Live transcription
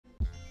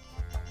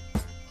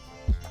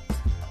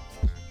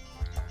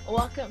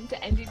Welcome to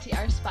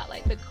NDTR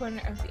Spotlight, the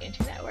corner of the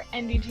internet where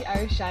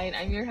NDTR shine.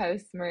 I'm your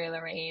host, Marie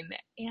Lorraine,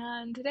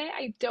 and today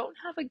I don't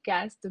have a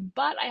guest,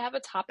 but I have a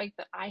topic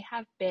that I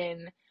have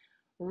been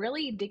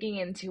really digging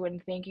into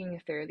and thinking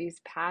through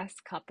these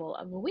past couple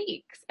of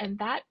weeks, and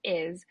that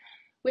is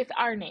with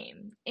our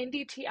name,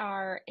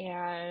 NDTR,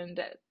 and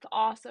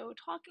also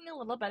talking a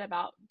little bit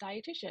about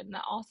dietitian,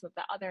 also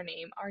the other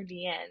name,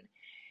 RDN.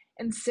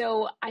 And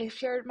so I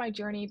shared my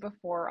journey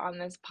before on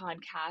this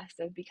podcast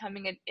of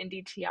becoming an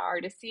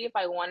NDTR to see if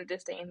I wanted to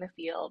stay in the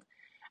field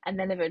and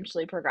then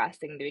eventually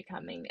progressing to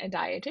becoming a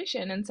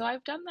dietitian. And so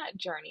I've done that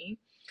journey.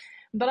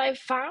 But I've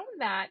found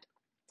that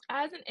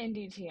as an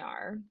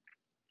NDTR,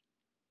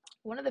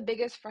 one of the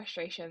biggest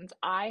frustrations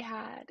I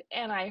had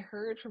and I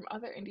heard from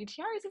other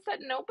NDTRs is that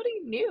nobody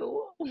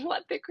knew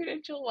what the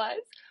credential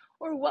was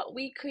or what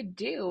we could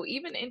do.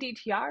 Even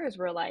NDTRs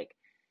were like,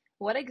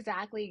 what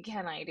exactly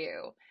can I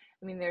do?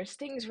 I mean, there's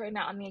things right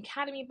now on the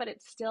academy, but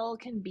it still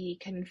can be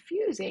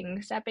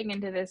confusing stepping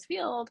into this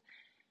field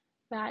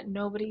that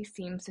nobody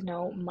seems to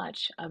know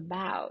much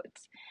about.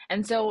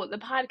 And so the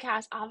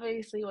podcast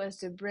obviously was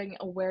to bring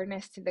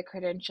awareness to the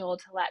credential,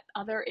 to let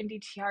other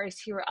NDTRs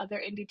hear what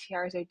other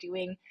NDTRs are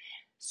doing,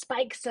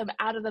 spike some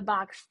out of the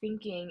box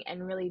thinking,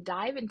 and really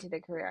dive into the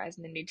career as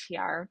an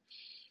NDTR.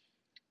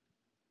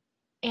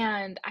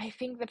 And I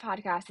think the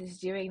podcast is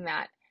doing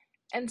that.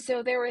 And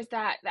so there was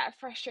that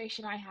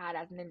frustration I had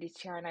as an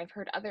NDTR, and I've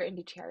heard other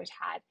NDTRs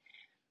had.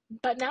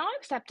 But now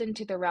I've stepped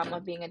into the realm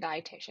of being a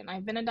dietitian.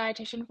 I've been a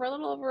dietitian for a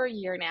little over a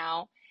year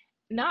now,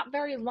 not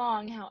very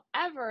long.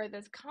 However,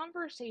 this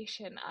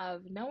conversation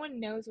of no one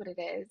knows what it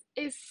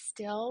is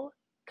still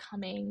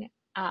coming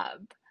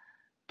up.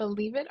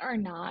 Believe it or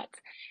not,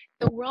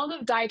 the world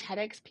of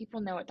dietetics,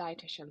 people know what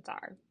dietitians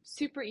are.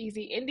 Super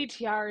easy.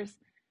 NDTRs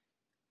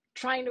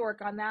trying to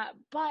work on that.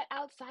 But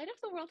outside of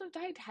the world of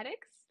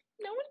dietetics,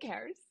 no one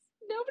cares.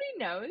 Nobody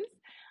knows.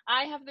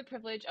 I have the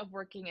privilege of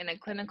working in a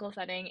clinical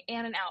setting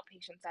and an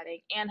outpatient setting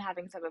and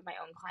having some of my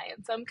own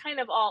clients. So I'm kind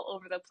of all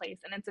over the place,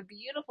 and it's a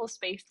beautiful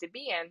space to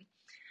be in.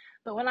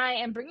 But when I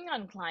am bringing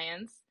on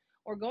clients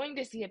or going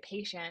to see a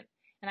patient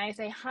and I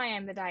say, hi,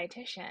 I'm the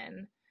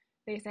dietitian,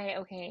 they say,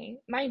 okay.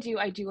 Mind you,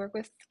 I do work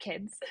with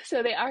kids,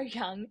 so they are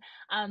young,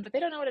 but they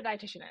don't know what a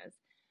dietitian is.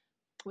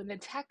 When the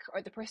tech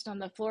or the person on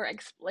the floor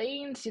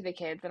explains to the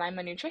kids that I'm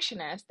a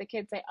nutritionist, the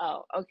kids say,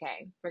 oh,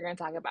 okay, we're going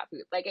to talk about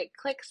food. Like it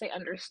clicks, they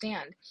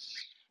understand.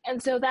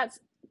 And so that's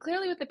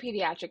clearly with the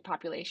pediatric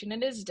population,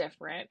 it is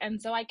different.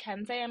 And so I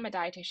can say I'm a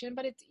dietitian,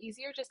 but it's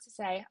easier just to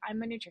say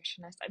I'm a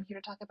nutritionist. I'm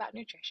here to talk about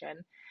nutrition.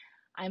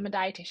 I'm a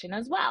dietitian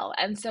as well.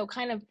 And so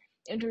kind of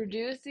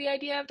introduce the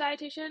idea of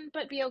dietitian,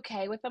 but be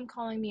okay with them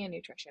calling me a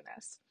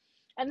nutritionist.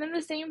 And then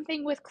the same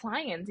thing with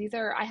clients.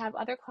 I have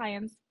other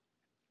clients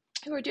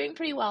who are doing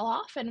pretty well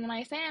off. And when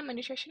I say I'm a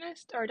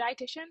nutritionist or a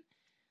dietitian,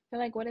 they're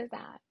like, what is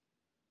that?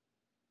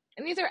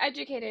 And these are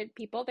educated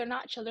people. They're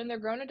not children. They're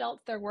grown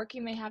adults. They're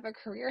working. They have a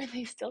career. And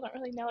they still don't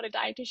really know what a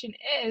dietitian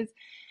is.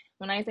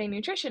 When I say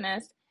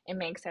nutritionist, it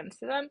makes sense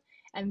to them.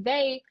 And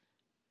they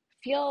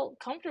feel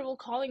comfortable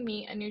calling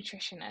me a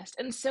nutritionist.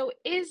 And so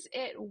is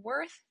it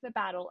worth the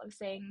battle of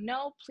saying,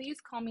 no, please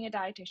call me a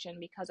dietitian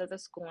because of the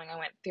schooling I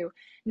went through.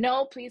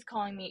 No, please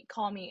call me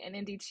an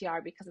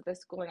NDTR because of the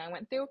schooling I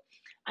went through.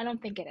 I don't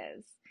think it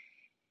is.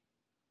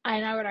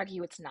 And I would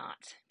argue it's not,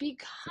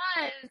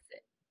 because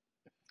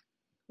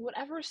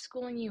whatever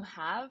schooling you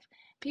have,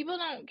 people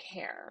don't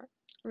care,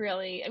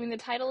 really. I mean, the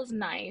title is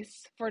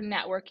nice for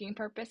networking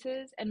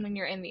purposes and when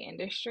you're in the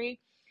industry,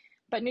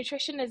 but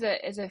nutrition is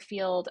a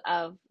field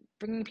of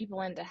bringing people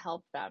in to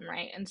help them,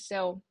 right? And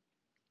so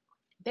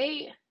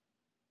they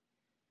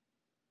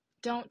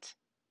don't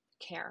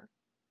care,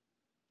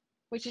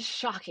 which is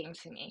shocking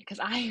to me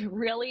because I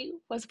really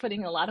was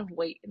putting a lot of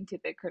weight into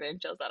the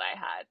credentials that I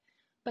had,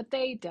 but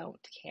they don't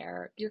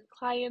care. Your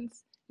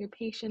clients, your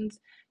patients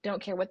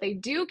don't care. What they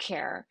do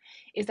care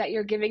is that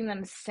you're giving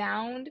them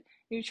sound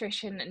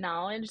nutrition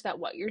knowledge, that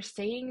what you're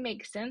saying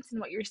makes sense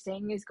and what you're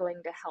saying is going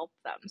to help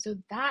them. So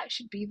that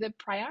should be the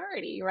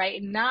priority,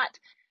 right? Not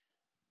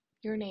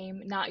your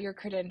name, not your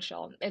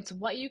credential. It's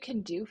what you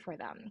can do for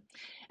them.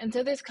 And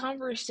so this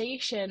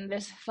conversation,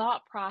 this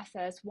thought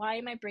process, why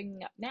am I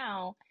bringing up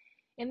now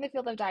in the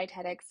field of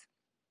dietetics?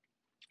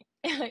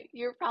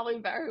 You're probably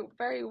very,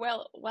 very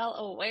well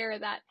aware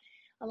that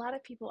a lot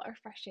of people are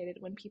frustrated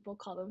when people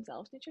call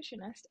themselves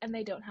nutritionists and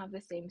they don't have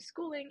the same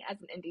schooling as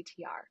an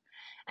NDTR.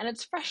 And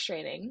it's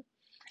frustrating.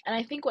 And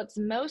I think what's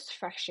most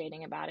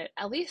frustrating about it,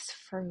 at least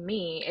for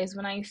me, is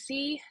when I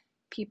see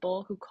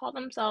people who call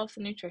themselves a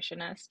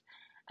nutritionist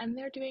and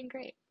they're doing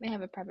great. They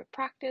have a private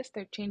practice,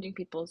 they're changing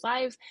people's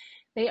lives,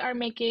 they are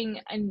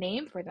making a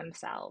name for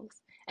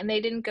themselves, and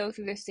they didn't go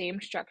through the same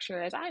structure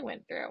as I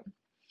went through.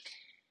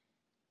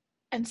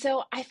 And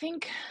so I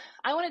think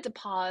I wanted to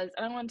pause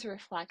and I wanted to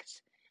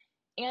reflect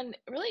and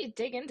really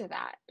dig into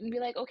that and be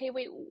like, okay,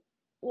 wait,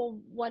 well,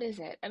 what is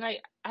it? And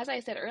as I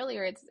said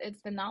earlier,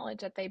 it's the knowledge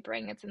that they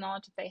bring, it's the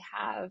knowledge that they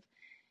have.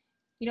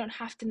 You don't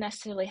have to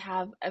necessarily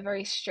have a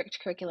very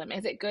strict curriculum.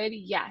 Is it good?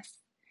 Yes.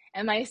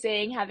 Am I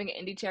saying having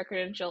an NDTR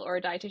credential or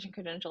a dietitian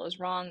credential is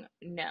wrong?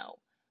 No.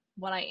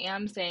 What I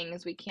am saying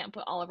is we can't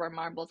put all of our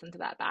marbles into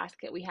that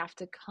basket. We have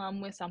to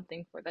come with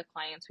something for the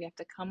clients. We have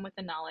to come with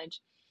the knowledge,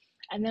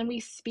 and then we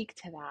speak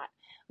to that.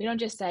 We don't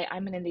just say,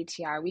 I'm an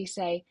NDTR. We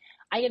say,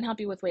 I can help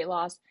you with weight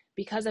loss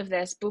because of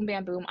this. Boom,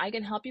 bam, boom. I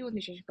can help you with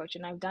nutrition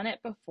coaching. I've done it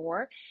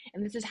before,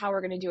 and this is how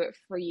we're going to do it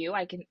for you.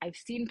 I've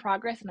seen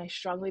progress, and I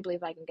strongly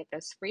believe I can get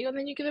this for you. And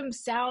then you give them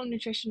sound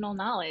nutritional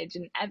knowledge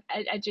and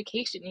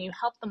education, and you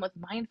help them with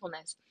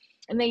mindfulness,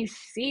 and they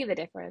see the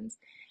difference.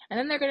 And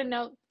then they're going to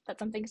know that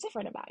something's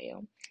different about you.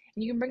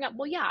 And you can bring up,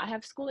 well, yeah, I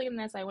have schooling in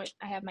this. I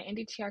have my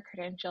NDTR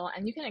credential,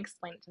 and you can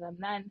explain it to them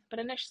then, but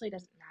initially it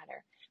doesn't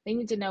matter. They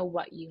need to know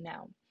what you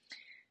know.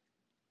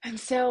 And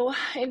so,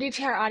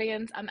 NDTR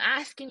audience, I'm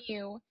asking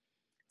you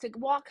to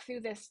walk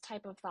through this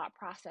type of thought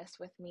process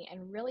with me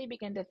and really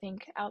begin to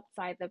think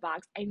outside the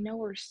box. I know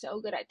we're so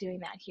good at doing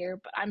that here,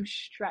 but I'm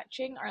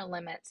stretching our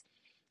limits.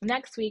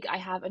 Next week, I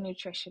have a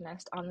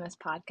nutritionist on this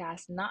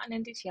podcast, not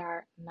an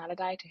NDTR, not a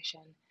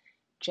dietitian,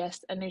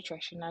 just a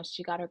nutritionist.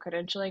 She got her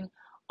credentialing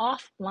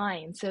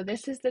offline. So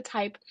this is the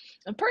type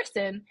of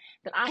person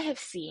that I have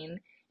seen,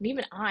 and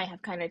even I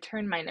have kind of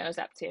turned my nose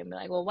up to and be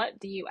like, well, what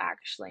do you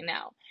actually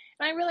know?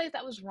 And I realized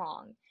that was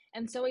wrong.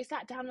 And so we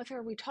sat down with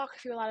her, we talked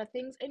through a lot of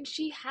things, and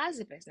she has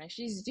a business.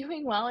 She's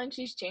doing well, and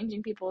she's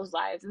changing people's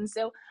lives. And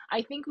so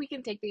I think we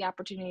can take the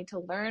opportunity to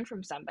learn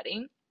from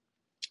somebody,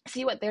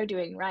 see what they're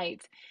doing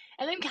right,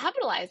 and then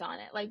capitalize on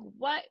it. Like,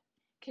 what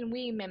can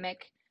we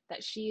mimic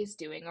that she is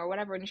doing, or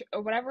whatever a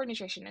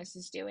nutritionist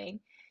is doing,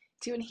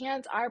 to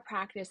enhance our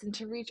practice and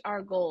to reach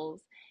our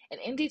goals? An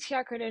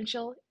NDTR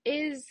credential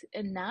is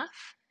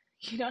enough.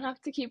 You don't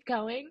have to keep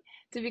going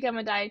to become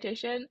a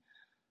dietitian,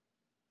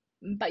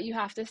 but you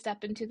have to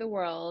step into the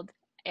world,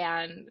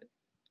 and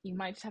you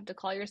might just have to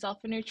call yourself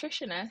a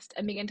nutritionist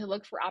and begin to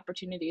look for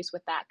opportunities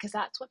with that, because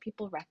that's what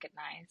people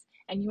recognize.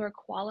 And you are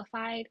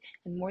qualified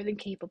and more than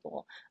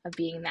capable of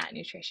being that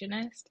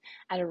nutritionist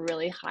at a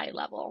really high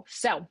level.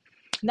 So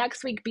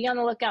next week, be on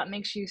the lookout.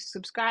 Make sure you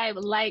subscribe,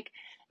 like,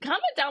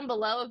 comment down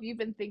below if you've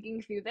been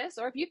thinking through this,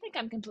 or if you think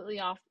I'm completely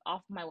off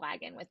my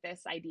wagon with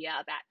this idea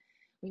that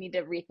we need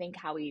to rethink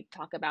how we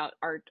talk about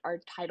our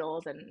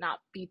titles and not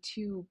be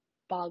too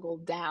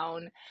boggled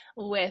down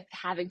with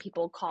having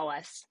people call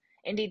us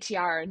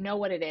NDTR, know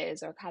what it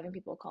is, or having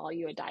people call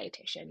you a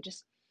dietitian.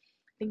 Just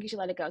think you should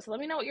let it go. So let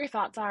me know what your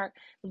thoughts are.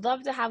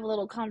 Love to have a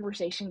little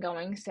conversation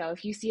going. So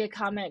if you see a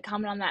comment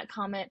on that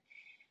comment.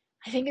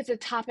 I think it's a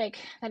topic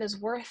that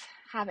is worth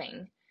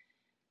having.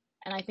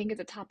 And I think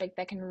it's a topic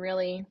that can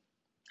really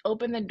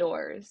open the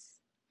doors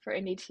for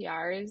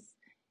NDTRs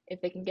if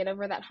they can get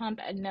over that hump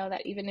and know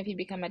that even if you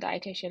become a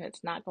dietitian,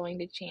 it's not going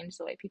to change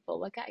the way people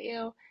look at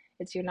you.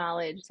 It's your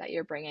knowledge that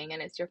you're bringing,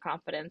 and it's your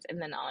confidence in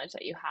the knowledge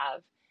that you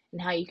have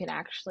and how you can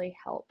actually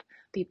help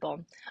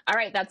people. All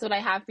right, that's what I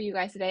have for you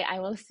guys today. I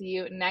will see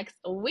you next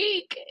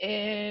week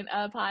in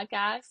a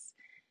podcast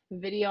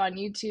video on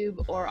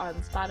YouTube or on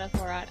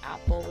Spotify or on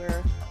Apple.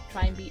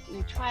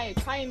 We try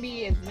and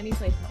be as many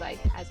places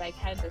as I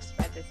can to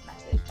spread this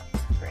message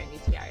for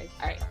NDTRs.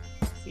 All right,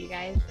 see you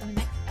guys in the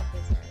next episode.